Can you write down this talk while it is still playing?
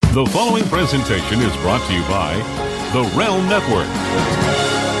The following presentation is brought to you by the Realm Network.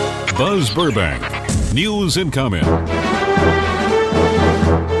 Buzz Burbank, news and comment.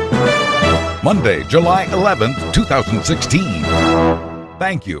 Monday, July 11th, 2016.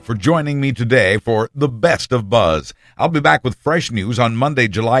 Thank you for joining me today for the Best of Buzz. I'll be back with fresh news on Monday,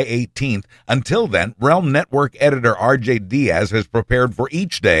 July 18th. Until then, Realm Network editor RJ Diaz has prepared for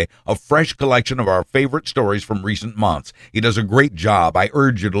each day a fresh collection of our favorite stories from recent months. He does a great job. I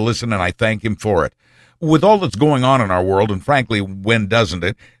urge you to listen, and I thank him for it. With all that's going on in our world, and frankly, when doesn't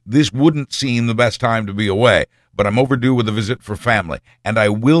it, this wouldn't seem the best time to be away. But I'm overdue with a visit for family, and I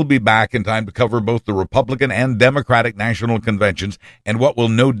will be back in time to cover both the Republican and Democratic national conventions and what will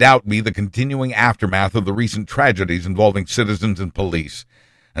no doubt be the continuing aftermath of the recent tragedies involving citizens and police.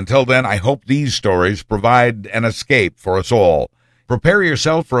 Until then, I hope these stories provide an escape for us all. Prepare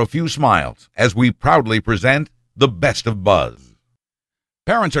yourself for a few smiles as we proudly present the Best of Buzz.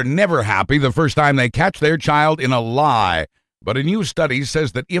 Parents are never happy the first time they catch their child in a lie. But a new study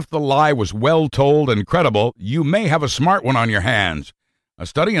says that if the lie was well told and credible, you may have a smart one on your hands. A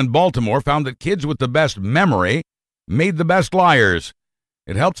study in Baltimore found that kids with the best memory made the best liars.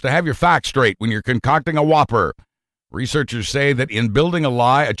 It helps to have your facts straight when you're concocting a whopper. Researchers say that in building a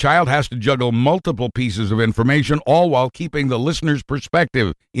lie, a child has to juggle multiple pieces of information, all while keeping the listener's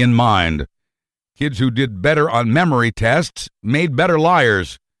perspective in mind. Kids who did better on memory tests made better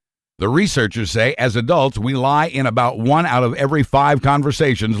liars. The researchers say, as adults, we lie in about 1 out of every 5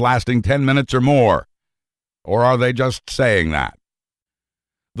 conversations lasting 10 minutes or more. Or are they just saying that?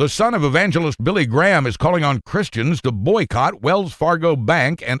 The son of evangelist Billy Graham is calling on Christians to boycott Wells Fargo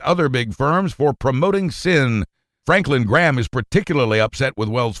Bank and other big firms for promoting sin. Franklin Graham is particularly upset with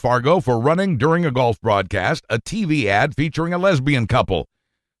Wells Fargo for running, during a golf broadcast, a TV ad featuring a lesbian couple.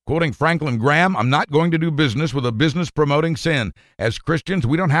 Quoting Franklin Graham, "I'm not going to do business with a business promoting sin. As Christians,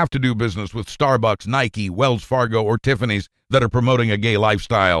 we don't have to do business with Starbucks, Nike, Wells Fargo, or Tiffany's that are promoting a gay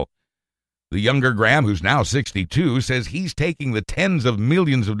lifestyle." The younger Graham, who's now 62, says he's taking the tens of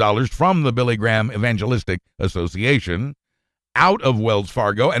millions of dollars from the Billy Graham Evangelistic Association out of Wells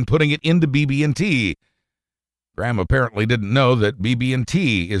Fargo and putting it into BB&T. Graham apparently didn't know that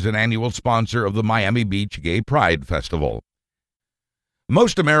BB&T is an annual sponsor of the Miami Beach Gay Pride Festival.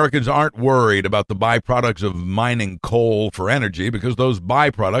 Most Americans aren't worried about the byproducts of mining coal for energy because those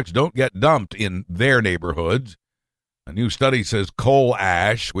byproducts don't get dumped in their neighborhoods. A new study says coal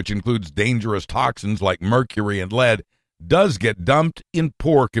ash, which includes dangerous toxins like mercury and lead, does get dumped in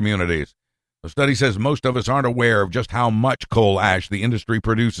poor communities. The study says most of us aren't aware of just how much coal ash the industry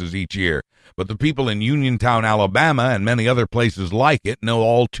produces each year, but the people in Uniontown, Alabama, and many other places like it know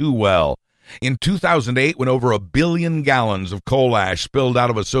all too well. In 2008, when over 1 billion gallons of coal ash spilled out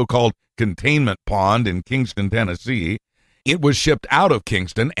of a so-called containment pond in Kingston, Tennessee, it was shipped out of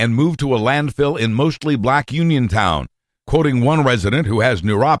Kingston and moved to a landfill in mostly black Uniontown. Quoting one resident who has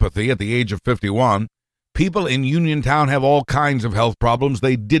neuropathy at the age of 51, "People in Uniontown have all kinds of health problems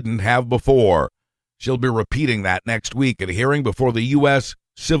they didn't have before." She'll be repeating that next week at a hearing before the U.S.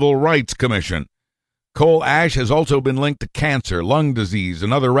 Civil Rights Commission. Coal ash has also been linked to cancer, lung disease,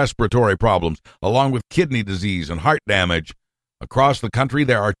 and other respiratory problems, along with kidney disease and heart damage. Across the country,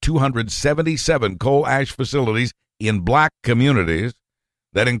 there are 277 coal ash facilities in black communities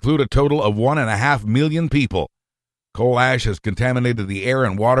that include a total of 1.5 million people. Coal ash has contaminated the air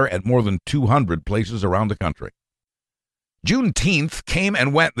and water at more than 200 places around the country. Juneteenth came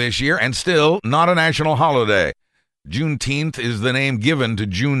and went this year, and still not a national holiday. Juneteenth is the name given to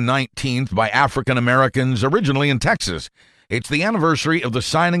June 19th by African Americans originally in Texas. It's the anniversary of the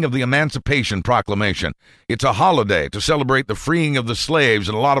signing of the Emancipation Proclamation. It's a holiday to celebrate the freeing of the slaves,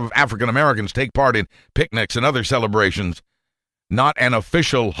 and a lot of African Americans take part in picnics and other celebrations. Not an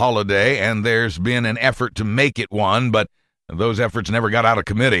official holiday, and there's been an effort to make it one, but those efforts never got out of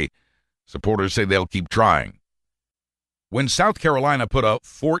committee. Supporters say they'll keep trying. When South Carolina put a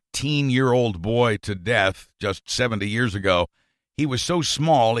 14-year-old boy to death just 70 years ago, he was so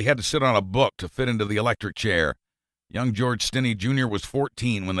small he had to sit on a book to fit into the electric chair. Young George Stinney Jr. was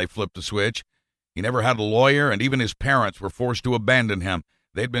 14 when they flipped the switch. He never had a lawyer, and even his parents were forced to abandon him.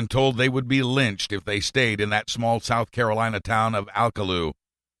 They'd been told they would be lynched if they stayed in that small South Carolina town of Alkaloo.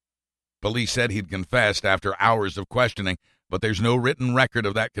 Police said he'd confessed after hours of questioning, but there's no written record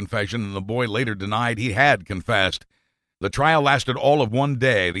of that confession, and the boy later denied he had confessed. The trial lasted all of 1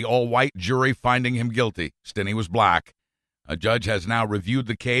 day, the all-white jury finding him guilty. Stinney was black. A judge has now reviewed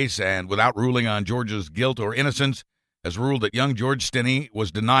the case and, without ruling on George's guilt or innocence, has ruled that young George Stinney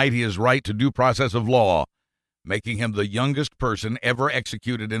was denied his right to due process of law, making him the youngest person ever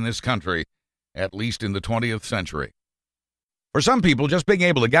executed in this country, at least in the 20th century. For some people, just being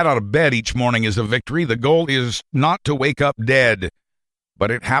able to get out of bed each morning is a victory. The goal is not to wake up dead.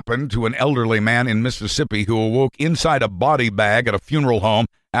 But it happened to an elderly man in Mississippi who awoke inside a body bag at a funeral home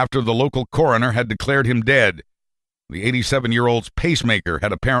after the local coroner had declared him dead. The 87-year-old's pacemaker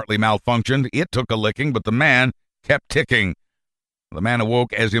had apparently malfunctioned. It took a licking, but the man kept ticking. The man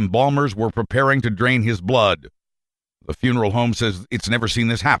awoke as embalmers were preparing to drain his blood. The funeral home says it's never seen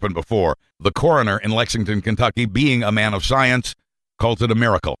this happen before. The coroner in Lexington, Kentucky, being a man of science, calls it a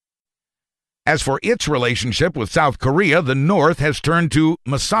miracle. As for its relationship with South Korea, the North has turned to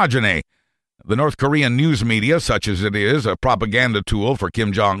misogyny. The North Korean news media, such as it is, a propaganda tool for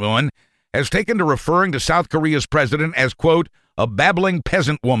Kim Jong-un, has taken to referring to South Korea's president as, quote, a babbling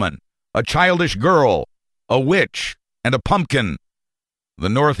peasant woman, a childish girl, a witch, and a pumpkin. The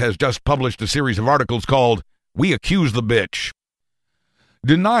North has just published a series of articles called We Accuse the Bitch.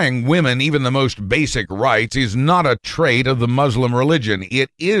 Denying women even the most basic rights is not a trait of the Muslim religion.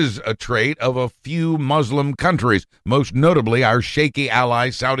 It is a trait of a few Muslim countries, most notably our shaky ally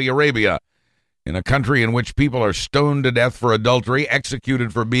Saudi Arabia. In a country in which people are stoned to death for adultery,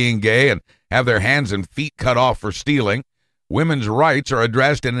 executed for being gay, and have their hands and feet cut off for stealing, women's rights are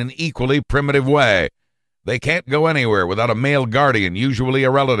addressed in an equally primitive way. They can't go anywhere without a male guardian, usually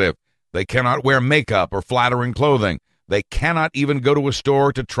a relative. They cannot wear makeup or flattering clothing. They cannot even go to a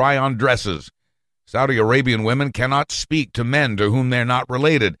store to try on dresses. Saudi Arabian women cannot speak to men to whom they're not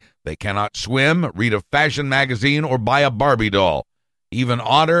related. They cannot swim, read a fashion magazine, or buy a Barbie doll. Even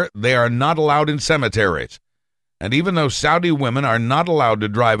odder, they are not allowed in cemeteries. And even though Saudi women are not allowed to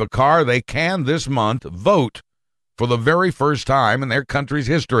drive a car, they can this month vote for the very first time in their country's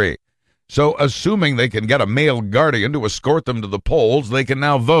history. So assuming they can get a male guardian to escort them to the polls, they can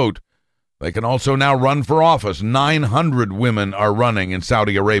now vote. They can also now run for office. 900 women are running in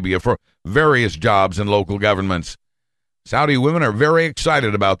Saudi Arabia for various jobs in local governments. Saudi women are very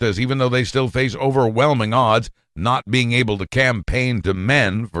excited about this, even though they still face overwhelming odds not being able to campaign to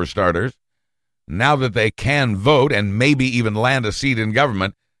men, for starters. Now that they can vote and maybe even land a seat in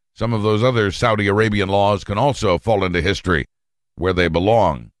government, some of those other Saudi Arabian laws can also fall into history, where they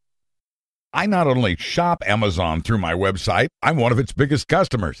belong. I not only shop Amazon through my website, I'm one of its biggest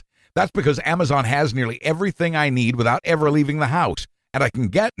customers. That's because Amazon has nearly everything I need without ever leaving the house. And I can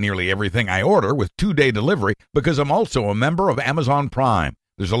get nearly everything I order with 2-day delivery because I'm also a member of Amazon Prime.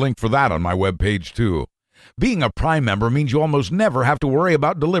 There's a link for that on my webpage, too. Being a Prime member means you almost never have to worry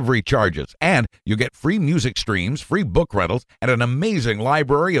about delivery charges, and you get free music streams, free book rentals, and an amazing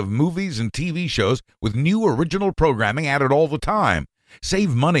library of movies and TV shows with new original programming added all the time.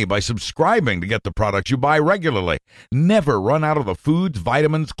 Save money by subscribing to get the products you buy regularly. Never run out of the foods,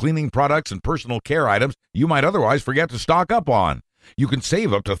 vitamins, cleaning products, and personal care items you might otherwise forget to stock up on. You can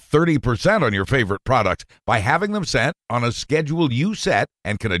save up to 30% on your favorite products by having them sent on a schedule you set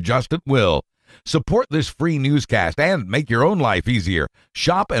and can adjust at will. Support this free newscast and make your own life easier.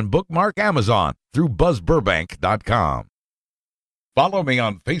 Shop and bookmark Amazon through BuzzBurbank.com. Follow me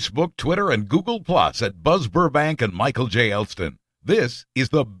on Facebook, Twitter, and Google Plus at Buzz Burbank and Michael J. Elston. This is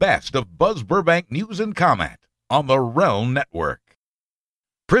the best of Buzz Burbank news and comment on the Realm Network.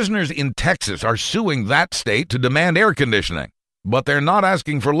 Prisoners in Texas are suing that state to demand air conditioning, but they're not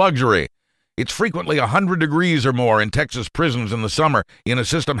asking for luxury. It's frequently 100 degrees or more in Texas prisons in the summer in a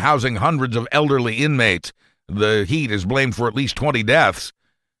system housing hundreds of elderly inmates. The heat is blamed for at least 20 deaths.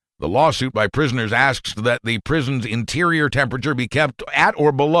 The lawsuit by prisoners asks that the prison's interior temperature be kept at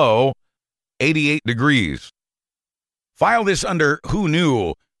or below 88 degrees. File this under Who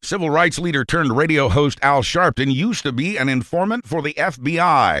Knew. Civil rights leader turned radio host Al Sharpton used to be an informant for the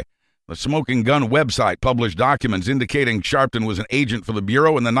FBI. The Smoking Gun website published documents indicating Sharpton was an agent for the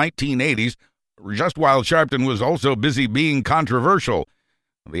Bureau in the 1980s, just while Sharpton was also busy being controversial.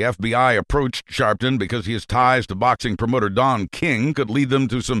 The FBI approached Sharpton because his ties to boxing promoter Don King could lead them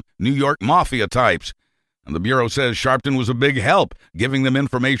to some New York mafia types. And the Bureau says Sharpton was a big help, giving them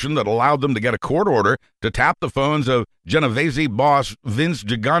information that allowed them to get a court order to tap the phones of Genovese boss Vince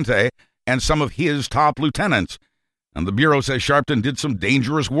Gigante and some of his top lieutenants. And the Bureau says Sharpton did some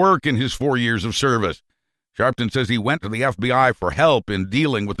dangerous work in his 4 years of service. Sharpton says he went to the FBI for help in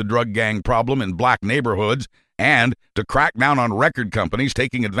dealing with the drug gang problem in black neighborhoods and to crack down on record companies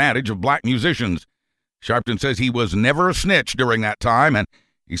taking advantage of black musicians. Sharpton says he was never a snitch during that time, and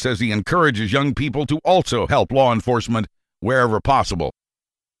he says he encourages young people to also help law enforcement wherever possible.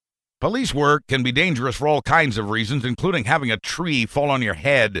 Police work can be dangerous for all kinds of reasons, including having a tree fall on your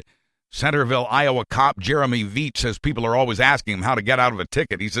head. Centerville, Iowa cop Jeremy Veach says people are always asking him how to get out of a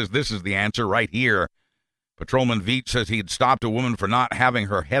ticket. He says this is the answer right here. Patrolman Veach says he had stopped a woman for not having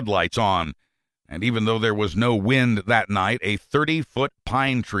her headlights on. And even though there was no wind that night, a 30-foot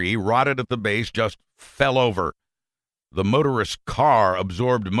pine tree rotted at the base just fell over. The motorist's car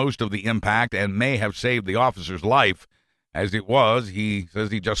absorbed most of the impact and may have saved the officer's life. As it was, he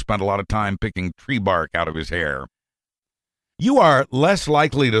says he just spent a lot of time picking tree bark out of his hair. You are less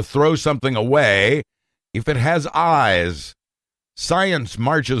likely to throw something away if it has eyes. Science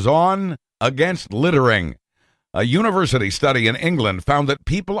marches on against littering. A university study in England found that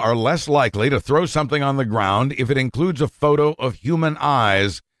people are less likely to throw something on the ground if it includes a photo of human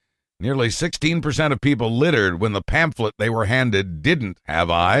eyes. Nearly 16% of people littered when the pamphlet they were handed didn't have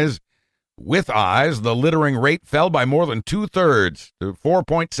eyes. With eyes, the littering rate fell by more than 2/3 to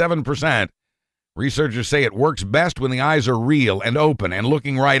 4.7%. Researchers say it works best when the eyes are real and open and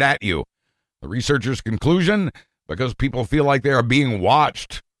looking right at you. The researchers' conclusion? Because people feel like they are being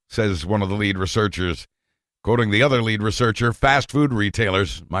watched, says one of the lead researchers. Quoting the other lead researcher, fast food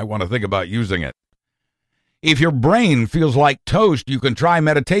retailers might want to think about using it. If your brain feels like toast, you can try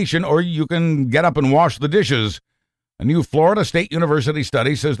meditation or you can get up and wash the dishes. A new Florida State University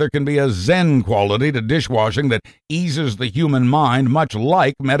study says there can be a zen quality to dishwashing that eases the human mind, much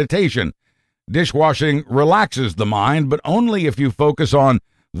like meditation. Dishwashing relaxes the mind, but only if you focus on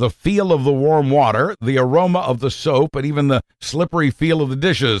the feel of the warm water, the aroma of the soap, and even the slippery feel of the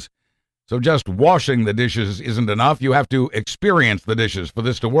dishes. So just washing the dishes isn't enough. You have to experience the dishes for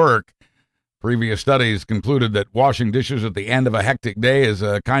this to work. Previous studies concluded that washing dishes at the end of a hectic day is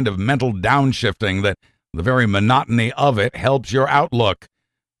a kind of mental downshifting, that the very monotony of it helps your outlook,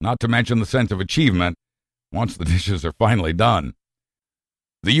 not to mention the sense of achievement once the dishes are finally done.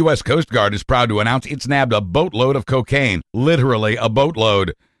 The U.S. Coast Guard is proud to announce it's nabbed a boatload of cocaine, literally a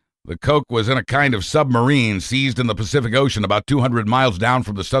boatload. The coke was in a kind of submarine seized in the Pacific Ocean about 200 miles down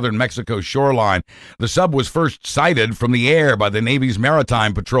from the southern Mexico shoreline. The sub was first sighted from the air by the Navy's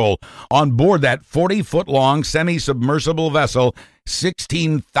Maritime Patrol. On board that 40-foot-long semi-submersible vessel,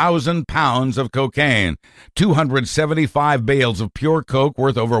 16,000 pounds of cocaine, 275 bales of pure coke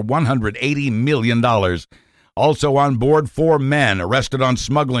worth over $180 million. Also on board, 4 men arrested on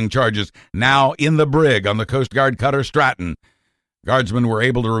smuggling charges, now in the brig on the Coast Guard cutter Stratton. Guardsmen were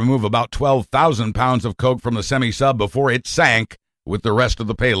able to remove about 12,000 pounds of coke from the semi-sub before it sank with the rest of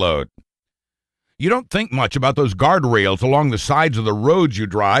the payload. You don't think much about those guardrails along the sides of the roads you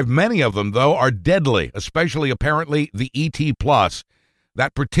drive. Many of them, though, are deadly, especially apparently the ET+.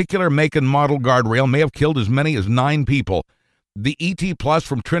 That particular make and model guardrail may have killed as many as 9 people. The ET+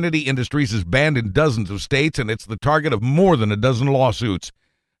 from Trinity Industries is banned in dozens of states, and it's the target of more than a dozen lawsuits.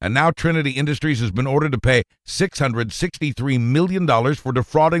 And now Trinity Industries has been ordered to pay $663 million for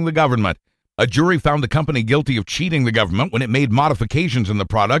defrauding the government. A jury found the company guilty of cheating the government when it made modifications in the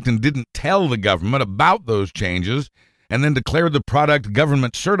product and didn't tell the government about those changes, and then declared the product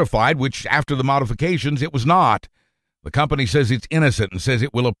government certified, which after the modifications it was not. The company says it's innocent and says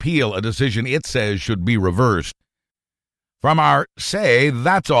it will appeal a decision it says should be reversed. From our Say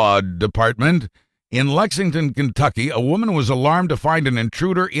That's Odd department, in Lexington, Kentucky, a woman was alarmed to find an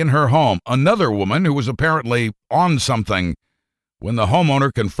intruder in her home, another woman who was apparently on something. When the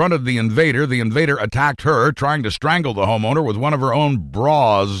homeowner confronted the invader attacked her, trying to strangle the homeowner with one of her own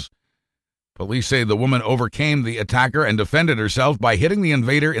bras. Police say the woman overcame the attacker and defended herself by hitting the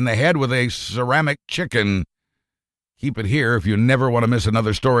invader in the head with a ceramic chicken. Keep it here if you never want to miss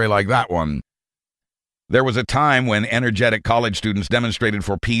another story like that one. There was a time when energetic college students demonstrated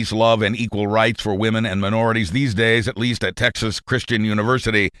for peace, love, and equal rights for women and minorities. These days, at least at Texas Christian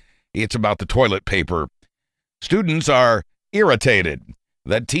University, it's about the toilet paper. Students are irritated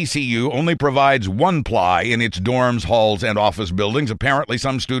that TCU only provides 1-ply in its dorms, halls, and office buildings. Apparently,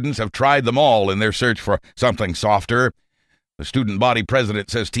 some students have tried them all in their search for something softer. The student body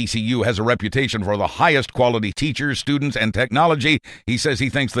president says TCU has a reputation for the highest quality teachers, students, and technology. He says he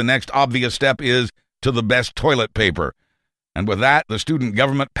thinks the next obvious step is to the best toilet paper. And with that, the student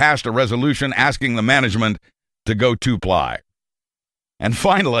government passed a resolution asking the management to go 2-ply. And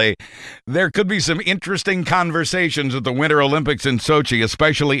finally, there could be some interesting conversations at the Winter Olympics in Sochi,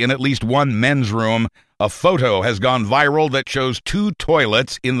 especially in at least one men's room. A photo has gone viral that shows 2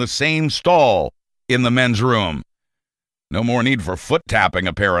 toilets in the same stall in the men's room. No more need for foot tapping,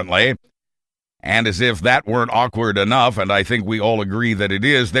 apparently. And as if that weren't awkward enough, and I think we all agree that it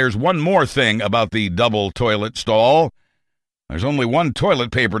is, there's one more thing about the double toilet stall. There's only one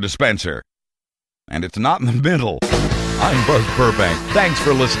toilet paper dispenser, and it's not in the middle. I'm Buzz Burbank. Thanks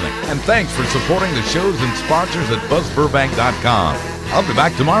for listening, and thanks for supporting the shows and sponsors at BuzzBurbank.com. I'll be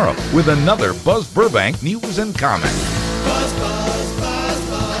back tomorrow with another Buzz Burbank news and comment. Buzz, buzz, buzz,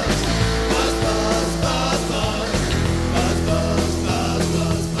 buzz. Buzz, buzz, buzz, buzz. Buzz, buzz, buzz,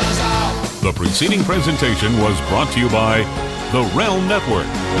 buzz, buzz. The The preceding presentation was brought to you by the Realm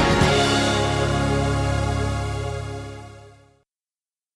Network.